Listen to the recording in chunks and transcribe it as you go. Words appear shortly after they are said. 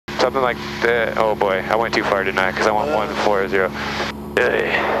something like that. Oh boy, I went too far, didn't I? Because I want 140.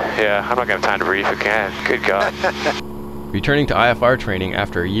 Yeah, I'm not gonna have time to brief again. Good God. Returning to IFR training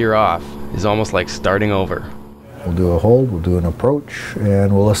after a year off is almost like starting over. We'll do a hold, we'll do an approach,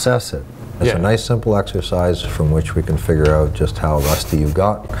 and we'll assess it. It's a nice simple exercise from which we can figure out just how rusty you've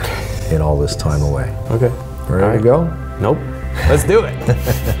got in all this time away. Okay. Ready to go? Nope. Let's do it.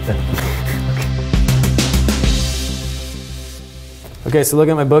 Okay, so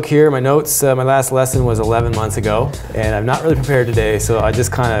looking at my book here, my notes, my last lesson was 11 months ago, and I'm not really prepared today, so I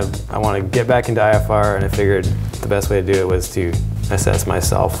just I want to get back into IFR, and I figured the best way to do it was to assess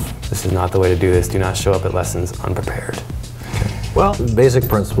myself. This is not the way to do this. Do not show up at lessons unprepared. Well, basic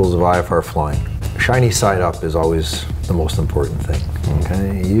principles of IFR flying. Shiny side up is always the most important thing,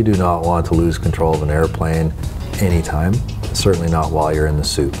 okay? You do not want to lose control of an airplane anytime, certainly not while you're in the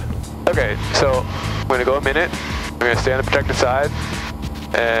soup. Okay, so I'm going to go a minute. I'm going to stay on the protected side,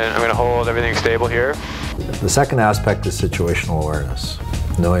 and I'm going to hold everything stable here. The second aspect is situational awareness.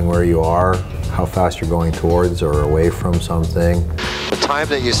 Knowing where you are, how fast you're going towards or away from something. The time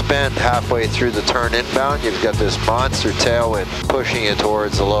that you spend halfway through the turn inbound, you've got this monster tailwind pushing you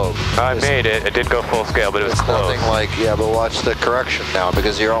towards the lobe. I made it. It did go full scale, but it was close. Nothing like, yeah, but watch the correction now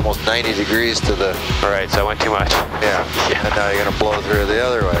because you're almost 90 degrees to the... All right, so I went too much. Yeah, and now you're going to blow through the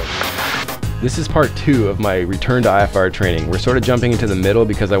other way. This is part 2 of my return to IFR training. We're sort of jumping into the middle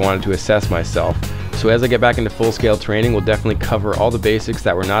because I wanted to assess myself. So as I get back into full-scale training, we'll definitely cover all the basics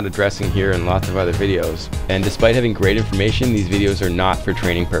that we're not addressing here in lots of other videos. And despite having great information, these videos are not for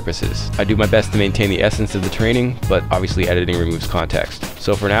training purposes. I do my best to maintain the essence of the training, but obviously editing removes context.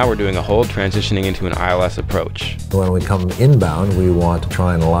 So for now, we're doing a hold, transitioning into an ILS approach. When we come inbound, we want to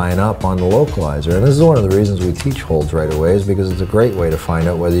try and line up on the localizer. And this is one of the reasons we teach holds right away, is because it's a great way to find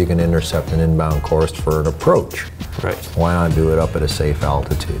out whether you can intercept an inbound course for an approach. Right. Why not do it up at a safe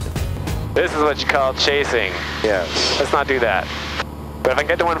altitude? This is what you call chasing. Yes. Let's not do that. But if I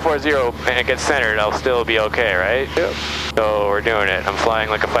get to 140 and it gets centered, I'll still be okay, right? Yep. So we're doing it. I'm flying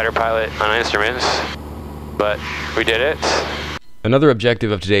like a fighter pilot on instruments, but we did it. Another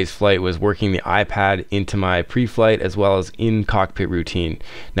objective of today's flight was working the iPad into my pre-flight as well as in-cockpit routine.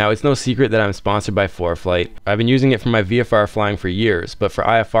 Now, it's no secret that I'm sponsored by ForeFlight. I've been using it for my VFR flying for years, but for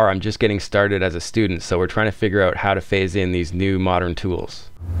IFR, I'm just getting started as a student, so we're trying to figure out how to phase in these new modern tools.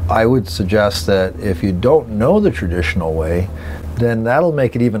 I would suggest that if you don't know the traditional way, then that'll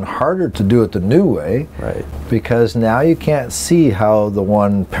make it even harder to do it the new way. Right. Because now you can't see how the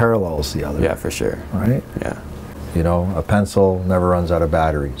one parallels the other. Yeah, for sure. Right? Yeah. You know, a pencil never runs out of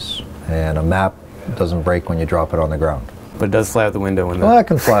batteries, and a map doesn't break when you drop it on the ground. But it does fly out the window when the... Well, it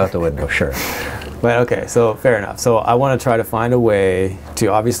can fly out the window, sure. But okay, so fair enough. So I want to try to find a way to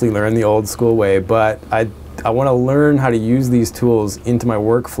obviously learn the old school way, but I want to learn how to use these tools into my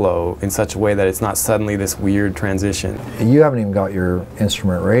workflow in such a way that it's not suddenly this weird transition. You haven't even got your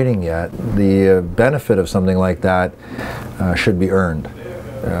instrument rating yet. The benefit of something like that should be earned.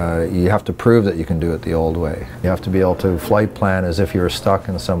 You have to prove that you can do it the old way. You have to be able to flight plan as if you were stuck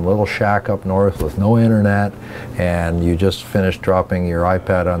in some little shack up north with no internet, and you just finished dropping your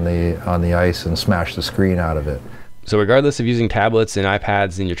iPad on the ice and smashed the screen out of it. So regardless of using tablets and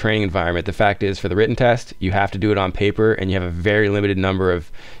iPads in your training environment, the fact is for the written test, you have to do it on paper, and you have a very limited number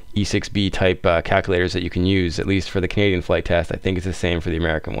of E6B type calculators that you can use, at least for the Canadian flight test. I think it's the same for the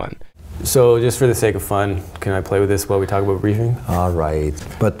American one. So just for the sake of fun, can I play with this while we talk about briefing? All right.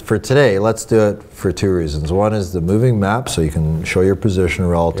 But for today, let's do it for 2 reasons. One is the moving map, so you can show your position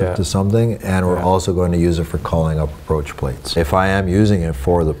relative to something, and we're also going to use it for calling up approach plates. If I am using it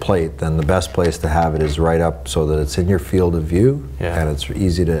for the plate, then the best place to have it is right up so that it's in your field of view, and it's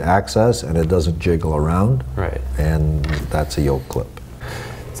easy to access, and it doesn't jiggle around, and that's a yoke clip.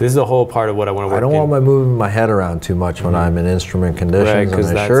 So this is a whole part of what I want to work I don't want moving my head around too much when I'm in instrument conditions,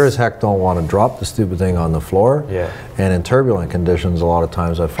 and I sure as heck don't want to drop the stupid thing on the floor. And in turbulent conditions, a lot of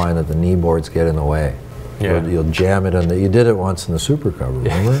times I find that the knee boards get in the way. You'll jam it in the, you did it once in the Super Cub,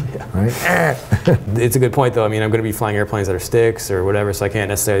 remember? Right? It's a good point though. I mean, I'm going to be flying airplanes that are sticks or whatever, so I can't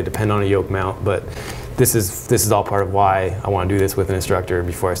necessarily depend on a yoke mount, but this is all part of why I want to do this with an instructor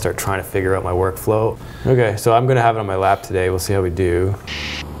before I start trying to figure out my workflow. Okay, so I'm going to have it on my lap today. We'll see how we do.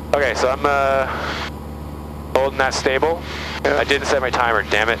 Okay, so I'm holding that stable. I didn't set my timer,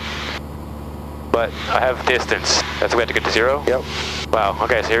 damn it. But I have distance. That's the way to get to 0? Yep. Wow,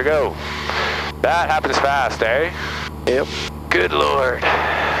 okay, so here we go. That happens fast, eh? Yep. Good Lord.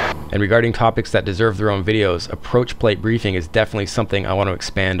 And regarding topics that deserve their own videos, approach plate briefing is definitely something I want to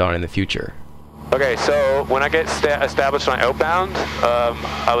expand on in the future. Okay, so when I get established on outbound,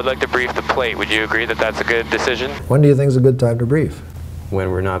 I would like to brief the plate. Would you agree that that's a good decision? When do you think is a good time to brief? when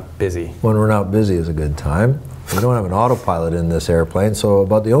we're not busy? When we're not busy is a good time. We don't have an autopilot in this airplane, so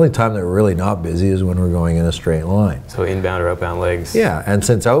about the only time that we're really not busy is when we're going in a straight line. So inbound or outbound legs? Yeah, and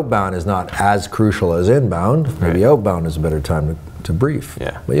since outbound is not as crucial as inbound, maybe outbound is a better time to brief.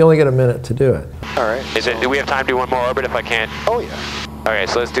 Yeah. But you only get a minute to do it. All right. Do we have time to do one more orbit if I can't? Oh, yeah. Okay,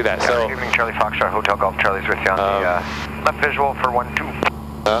 so let's do that. So, good evening, Charlie Foxtrot, Hotel Golf. Charlie's with you on the left visual for 1-2.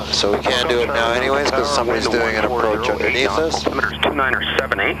 So we can't do it now anyways because somebody's doing an approach underneath us. Altimeter's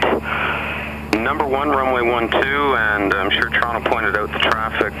 2978. Number 1, runway 12, and I'm sure Toronto pointed out the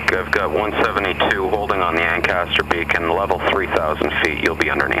traffic. I've got 172 holding on the Ancaster beacon, level 3,000 feet. You'll be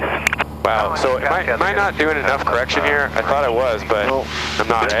underneath. wow, so am I not doing enough correction here? I thought I was, but I'm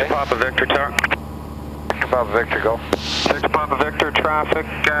not, eh? Papa Victor Tower. Papa Victor, go. Victor Papa Victor, traffic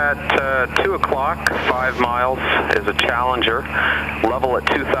at 2 o'clock, 5 miles is a Challenger, level at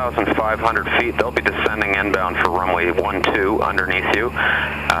 2,500 feet. They'll be descending inbound for runway 12 underneath you,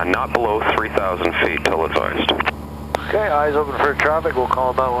 not below 3,000 feet till advised. Okay, eyes open for traffic. We'll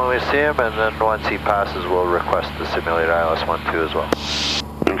call him out when we see him, and then once he passes, we'll request the simulated ILS 12 as well.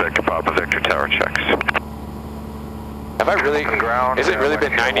 Victor Papa Victor, tower checks. Have I really, has it really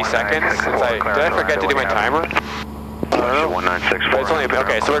been 90 seconds since did I forget to do my timer? I don't know. 1964. It's only,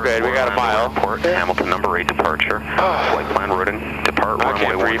 okay, so we're good, we got a mile. Report, Hamilton number 8 departure. Flight plan routing, depart I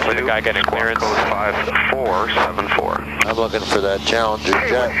can't runway brief with the guy getting clearance. Code 5474. I'm looking for that Challenger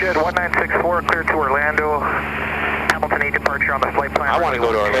jet. Shed 1964, clear to Orlando. Hamilton 8 departure on the flight plan. I want to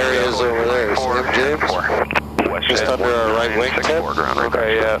go to Orlando. There he is over there. See him, James? Just under our right wingtip.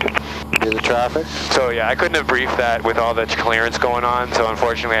 Okay, yeah. See the traffic? So yeah, I couldn't have briefed that with all the clearance going on, so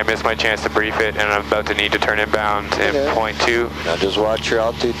unfortunately I missed my chance to brief it, and I'm about to need to turn inbound in .2. Now just watch your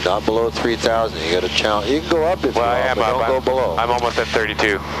altitude, not below 3,000. You got a challenge. You can go up if you want, but don't go below. I'm almost at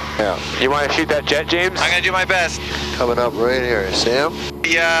 32. Yeah. You want to shoot that jet, James? I'm gonna do my best. Coming up right here. See him?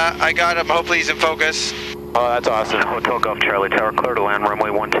 Yeah, I got him. Hopefully he's in focus. Oh, that's awesome. Hotel Golf Charlie Tower, clear to land runway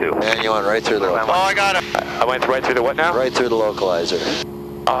 12. And you went right through the Oh, I got him. I went right through the what now? right through the localizer.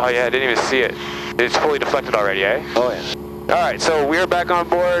 Oh yeah, I didn't even see it. It's fully deflected already, eh? Oh yeah. Alright, so we're back on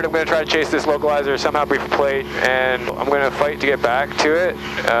board. I'm going to try to chase this localizer, somehow brief a plate, and I'm going to fight to get back to it.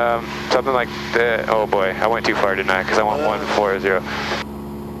 Something like that. Oh boy, I went too far, didn't I? Because I want 140.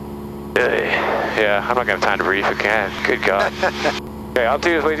 Yeah, I'm not going to have time to brief again. Good God. Okay,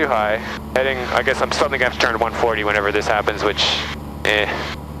 altitude is way too high. Heading, I guess I'm suddenly going to have to turn to 140 whenever this happens, which,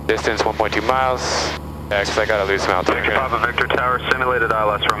 distance 1.2 miles. Yeah, because I got to lose some altitude. Victor Papa Victor Tower, simulated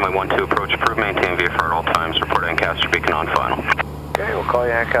ILS runway 12, approach approved, maintain VFR at all times, report Ancaster beacon on final. Okay, we'll call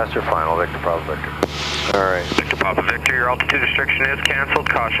you Ancaster final, Victor Papa Victor. All right. Victor Papa Victor, your altitude restriction is canceled.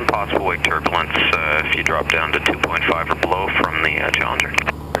 Caution possible wake turbulence if you drop down to 2.5 or below from the Challenger.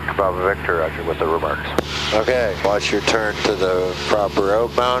 Victor Papa Victor, Roger, with the remarks. Okay, watch your turn to the proper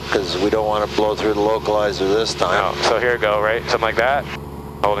outbound, because we don't want to blow through the localizer this time. No, so here we go, right? Something like that.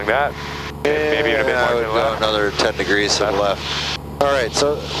 Holding that. Maybe even a bit more I would to the go left. another 10 degrees to the left. All right,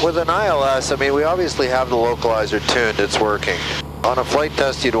 so with an ILS, I mean, we obviously have the localizer tuned, it's working. On a flight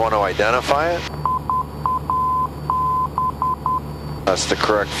test, you'd want to identify it. That's the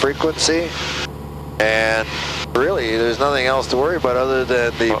correct frequency. And really, there's nothing else to worry about other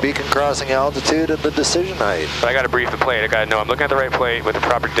than the beacon crossing altitude and the decision height. But I got to brief the plate. I got to know I'm looking at the right plate with the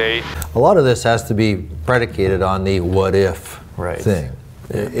proper date. A lot of this has to be predicated on the what if thing.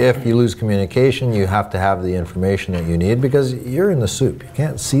 If you lose communication, you have to have the information that you need because you're in the soup. You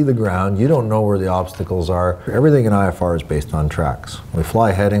can't see the ground. You don't know where the obstacles are. Everything in IFR is based on tracks. We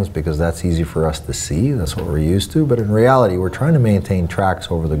fly headings because that's easy for us to see. That's what we're used to. But in reality, we're trying to maintain tracks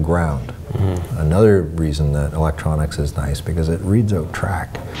over the ground. Another reason that electronics is nice because it reads out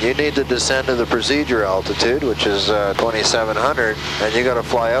track. You need to descend to the procedure altitude, which is 2,700, and you got to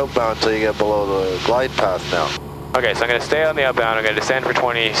fly outbound until you get below the glide path now. Okay, so I'm going to stay on the outbound. I'm going to descend for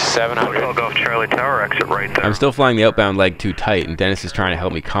 2,700. Hotel Golf Charlie Tower, exit right there. I'm still flying the outbound leg too tight, and Dennis is trying to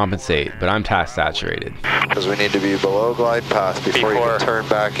help me compensate, but I'm task saturated. Because we need to be below glide path before you can turn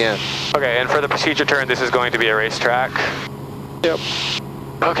back in. Okay, and for the procedure turn, this is going to be a racetrack. Yep.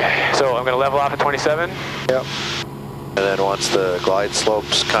 Okay, so I'm going to level off at 27. Yep. And then once the glide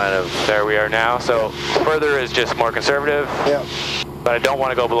slope's kind of... There we are now. So further is just more conservative. Yep. But I don't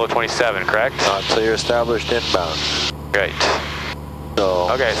want to go below 27, correct? Not until you're established inbound. Right. So...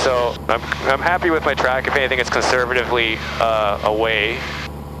 Okay, so I'm happy with my track. If anything, it's conservatively away.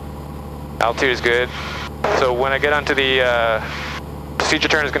 Altitude is good. So when I get onto the procedure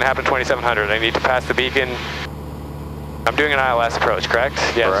turn is going to happen at 2,700. I need to pass the beacon. I'm doing an ILS approach, correct?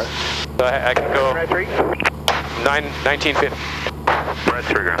 Yes. Correct. So I can go 1950. Red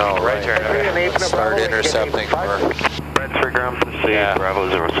trigger. Oh, right. Right turn. Okay. Let's start intercepting for... Red 3 ground, proceed, Yeah. Bravo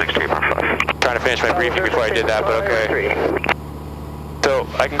 06815. Trying to finish my briefing before I did that, but okay. So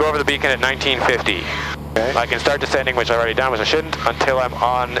I can go over the beacon at 1950. Okay. I can start descending, which I've already done, which I shouldn't, until I'm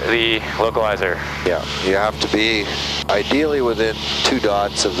on the localizer. Yeah, you have to be ideally within 2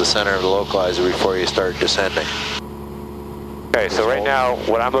 dots of the center of the localizer before you start descending. Okay, so right now,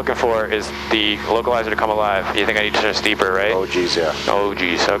 what I'm looking for is the localizer to come alive. You think I need to turn steeper, right? Oh geez, yeah. Oh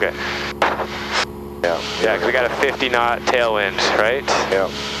geez, okay. Yeah. Yeah, because we got a 50 knot tailwind, right? Yeah.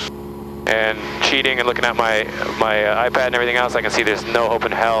 And cheating and looking at my iPad and everything else, I can see there's no hope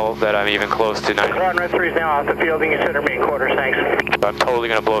in hell that I'm even close to 90. Runway 3 is now off the fielding, center main quarters, thanks. So I'm totally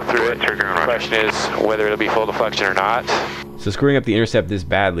going to blow through it. The question is whether it'll be full deflection or not. So screwing up the intercept this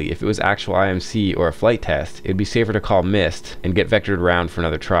badly, if it was actual IMC or a flight test, it'd be safer to call missed and get vectored around for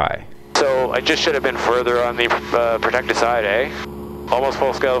another try. So I just should have been further on the protected side, eh? Almost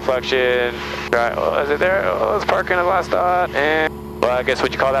full scale deflection. Right, is it there? Oh, let's park in the last dot. And well, I guess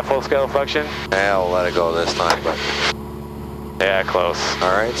would you call that full scale deflection? Yeah, I'll let it go this time, but. Yeah, close.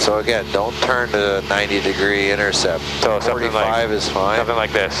 Alright, so again, don't turn to 90-degree intercept. So something 45 is fine. Something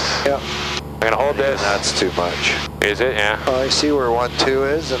like this. Yeah. I'm gonna hold this. That's too much. Is it? Yeah. I see where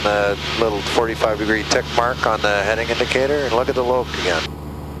 1-2 is and the little 45-degree tick mark on the heading indicator, and look at the loc again.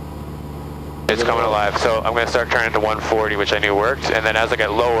 It's coming alive, so I'm going to start turning to 140, which I knew worked, and then as I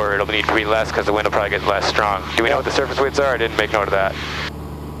get lower, it'll need to be less because the wind will probably get less strong. Do we know what the surface winds are? I didn't make note of that.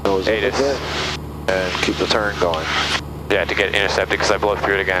 ATC. And keep the turn going. Yeah, to get intercepted because I blow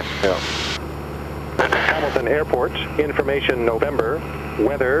through it again. Yeah. Hamilton Airport, information November,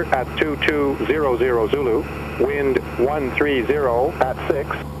 weather at 2200 Zulu, wind 130 at 6.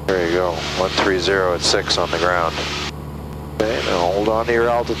 There you go, 130 at 6 on the ground. Okay, now hold on to your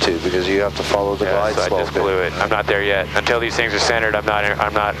altitude because you have to follow the glide so slope. I just blew it. I'm not there yet. Until these things are centered, I'm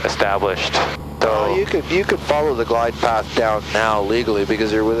not established. So you could follow the glide path down now legally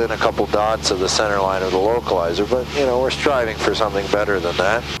because you're within a couple dots of the center line of the localizer, but you know, we're striving for something better than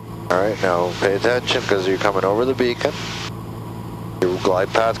that. Alright, now pay attention because you're coming over the beacon. Your glide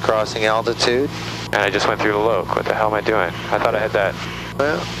path crossing altitude. And I just went through the loc. What the hell am I doing? I thought I had that.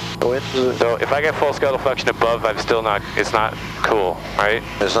 Well, so if I get full scale deflection above, I'm still not, it's not cool, right?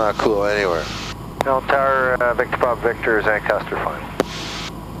 It's not cool anywhere. No, Tower, Victor Papa Victor is Ancaster fine.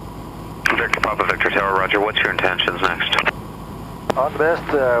 Victor Papa Victor Tower, roger. What's your intentions next? On the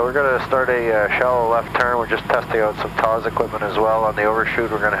best, we're going to start a shallow left turn. We're just testing out some TAWS equipment as well. On the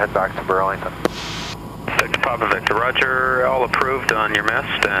overshoot, we're going to head back to Burlington. Victor Papa Victor, roger. All approved on your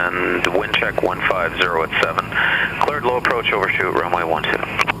mist and wind check 150 at 7. Cleared low approach overshoot, runway 12.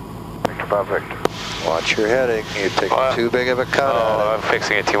 Victor Papa Victor. Watch your heading. You're taking too big of a cut. Oh, I'm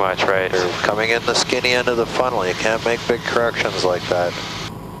fixing it too much, right? You're coming in the skinny end of the funnel. You can't make big corrections like that.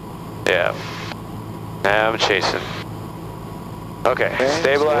 Yeah. I'm chasing. Okay,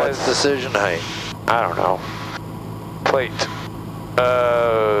 stabilize. So what's decision height? I don't know. Plate.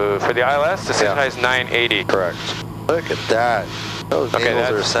 For the ILS, decision height is 980. Correct. Look at that. Those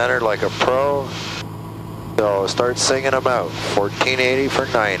needles are centered like a pro. So start singing them out. 1480 for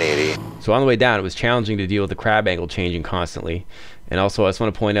 980. So on the way down, it was challenging to deal with the crab angle changing constantly. And also, I just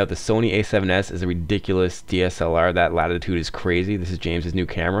want to point out the Sony A7S is a ridiculous DSLR. That latitude is crazy. This is James's new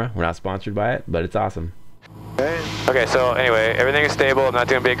camera. We're not sponsored by it, but it's awesome. Okay, so anyway, everything is stable. I'm not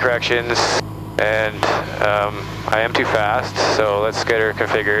doing big corrections. And I am too fast, so let's get her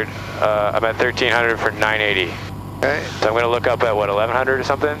configured. I'm at 1300 for 980. Okay. So I'm going to look up at what, 1100 or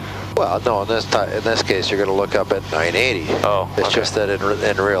something? Well, no, in this case, you're going to look up at 980. Oh, it's just that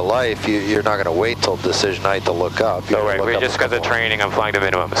in real life, you're not going to wait till decision height to look up. Oh, right. Just because of training, I'm flying to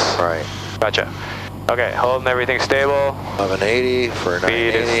minimums. Right. Gotcha. Okay, holding everything stable. 1180 for 980.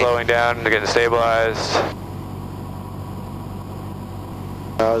 Speed is slowing down to get stabilized.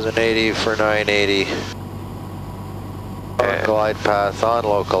 1080 for 980. On glide path on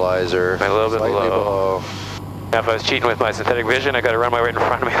localizer. A little bit below. Now if I was cheating with my synthetic vision, I got a runway right in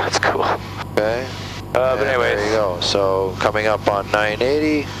front of me. That's cool. Okay. But anyways. There you go. So coming up on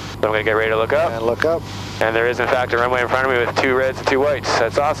 980. So I'm going to get ready to look up. And look up. And there is in fact a runway in front of me with 2 reds and 2 whites.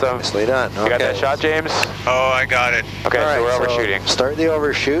 That's awesome. Nicely done. You got that shot, James? Oh, I got it. Okay, right, so we're overshooting. Start the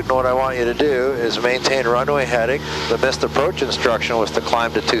overshoot, and what I want you to do is maintain runway heading. The missed approach instruction was to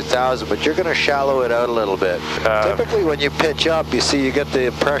climb to 2000, but you're going to shallow it out a little bit. Typically when you pitch up, you get the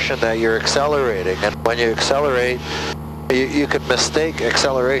impression that you're accelerating, and when you accelerate, you could mistake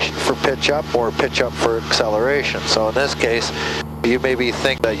acceleration for pitch up or pitch up for acceleration. So in this case, you maybe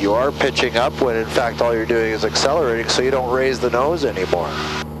think that you are pitching up when in fact all you're doing is accelerating, so you don't raise the nose anymore.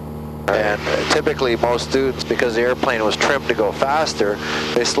 And typically most students, because the airplane was trimmed to go faster,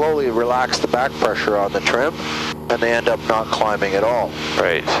 they slowly relax the back pressure on the trim and they end up not climbing at all.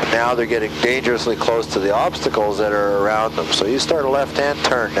 Right. Now they're getting dangerously close to the obstacles that are around them. So you start a left-hand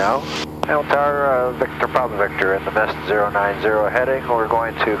turn now. Helm Tower, Victor Papa Victor in the mist 090 heading. We're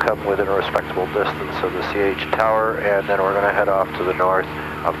going to come within a respectable distance of the CH Tower, and then we're going to head off to the north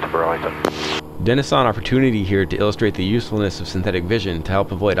up to Burlington. Dennis saw an opportunity here to illustrate the usefulness of synthetic vision to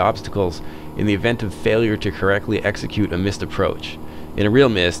help avoid obstacles in the event of failure to correctly execute a missed approach. In a real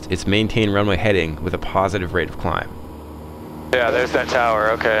mist, it's maintain runway heading with a positive rate of climb. Yeah, there's that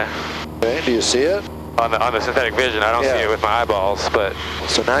tower, okay. Okay, do you see it? On the synthetic vision, I don't see it with my eyeballs, but...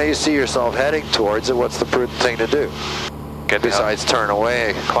 So now you see yourself heading towards it, what's the prudent thing to do? Besides turn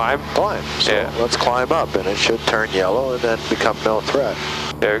away. Climb? Climb. So let's climb up, and it should turn yellow and then become no threat.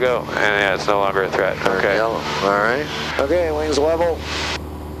 There we go. And yeah, it's no longer a threat. Turn yellow. Alright. Okay, wings level.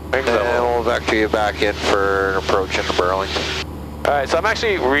 Wings and level. we'll vector you back in for an approach into Burlington. Alright, so I'm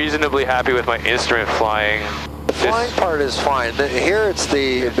actually reasonably happy with my instrument flying. The flying part is fine. Here it's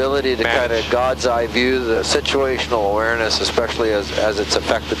the ability to kind of God's eye view the situational awareness, especially as it's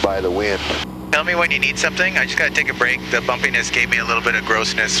affected by the wind. Tell me when you need something. I just gotta take a break. The bumpiness gave me a little bit of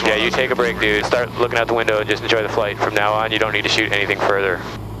grossness. Yeah, you take a break, dude. Start looking out the window and just enjoy the flight. From now on, you don't need to shoot anything further.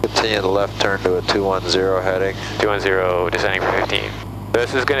 Continue the left turn to a 210 heading. 210, descending for 15.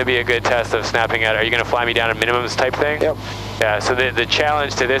 This is going to be a good test of snapping out. Are you going to fly me down at minimums type thing? Yep. Yeah, so the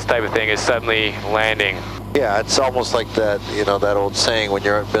challenge to this type of thing is suddenly landing. Yeah, it's almost like that, you know, that old saying when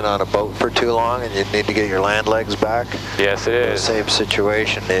you've been on a boat for too long and you need to get your land legs back. Yes, it is. Same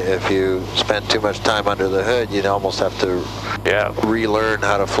situation. If you spend too much time under the hood, you'd almost have to relearn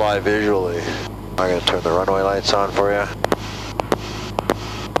how to fly visually. I'm going to turn the runway lights on for you.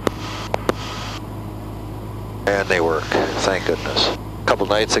 And they work, thank goodness. A couple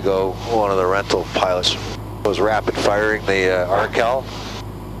nights ago, one of the rental pilots was rapid firing the RCAL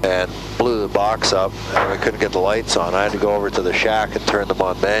and blew the box up, and we couldn't get the lights on. I had to go over to the shack and turn them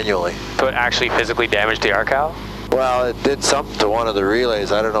on manually. So it actually physically damaged the RCAL? Well, it did something to one of the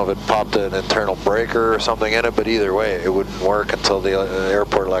relays. I don't know if it popped an internal breaker or something in it, but either way, it wouldn't work until the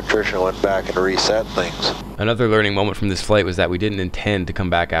airport electrician went back and reset things. Another learning moment from this flight was that we didn't intend to come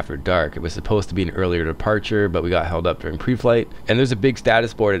back after dark. It was supposed to be an earlier departure, but we got held up during pre-flight. And there's a big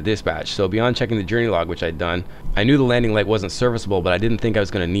status board at dispatch, so beyond checking the journey log, which I'd done, I knew the landing light wasn't serviceable, but I didn't think I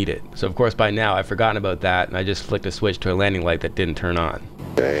was going to need it. So of course by now I've forgotten about that, and I just flicked a switch to a landing light that didn't turn on.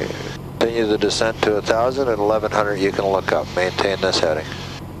 Okay. Continue the descent to 1,000 and 1,100 you can look up. Maintain this heading.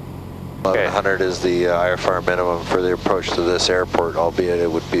 1,100 is the IFR minimum for the approach to this airport, albeit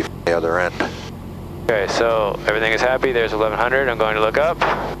it would be from the other end. Okay, so everything is happy. There's 1,100. I'm going to look up,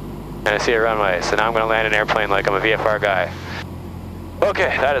 and I see a runway. So now I'm going to land an airplane like I'm a VFR guy.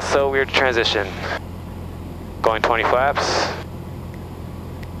 Okay, that is so weird to transition. Going 20 flaps.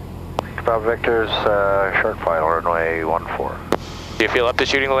 Bob Victor's short final runway 14. Do you feel up to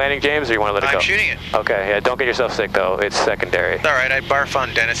shooting the landing, James, or you want to let it go? I'm shooting it. Okay, yeah, don't get yourself sick, though. It's secondary. It's all right, I barf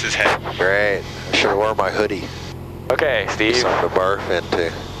on Dennis's head. Great. I should have worn my hoodie. Okay, Steve. Something to barf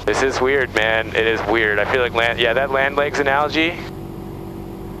into. This is weird, man. It is weird. I feel like that land legs analogy.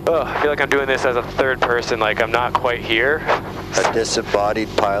 Oh, I feel like I'm doing this as a third person, like I'm not quite here. A disembodied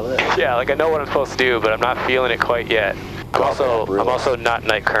pilot? Yeah, like I know what I'm supposed to do, but I'm not feeling it quite yet. I'm also not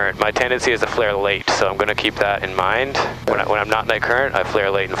night current. My tendency is to flare late, so I'm going to keep that in mind. When I'm not night current, I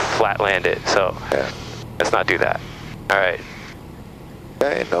flare late and flat land it. So let's not do that. All right.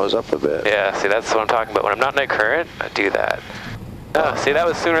 Okay, nose up a bit. Yeah, see, that's what I'm talking about. When I'm not night current, I do that. Oh, see, that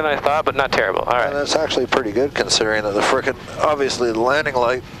was sooner than I thought, but not terrible. All right. And that's actually pretty good considering that the frickin' obviously the landing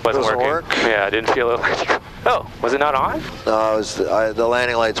light doesn't work. Yeah, I didn't feel it. Oh, was it not on? No, it was the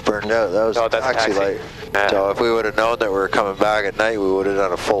landing lights burned out. That was the taxi light. Yeah. So if we would have known that we were coming back at night, we would have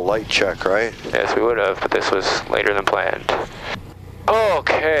done a full light check, right? Yes, we would have, but this was later than planned.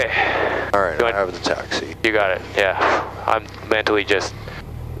 Okay. All right, I have the taxi. You got it. Yeah, I'm mentally just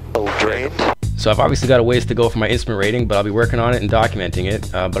a little drained. So I've obviously got a ways to go for my instrument rating, but I'll be working on it and documenting it.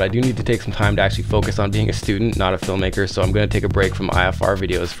 But I do need to take some time to actually focus on being a student, not a filmmaker, so I'm going to take a break from IFR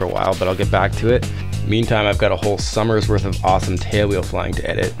videos for a while, but I'll get back to it. Meantime, I've got a whole summer's worth of awesome tailwheel flying to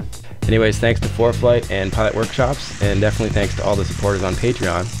edit. Anyways, thanks to ForeFlight and Pilot Workshops, and definitely thanks to all the supporters on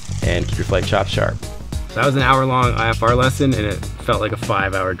Patreon, and keep your flight chops sharp. So that was an hour-long IFR lesson, and it felt like a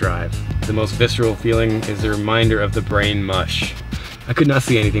 5-hour drive. The most visceral feeling is the reminder of the brain mush. I could not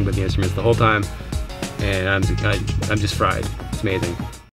see anything but the instruments the whole time, and I'm just fried. It's amazing.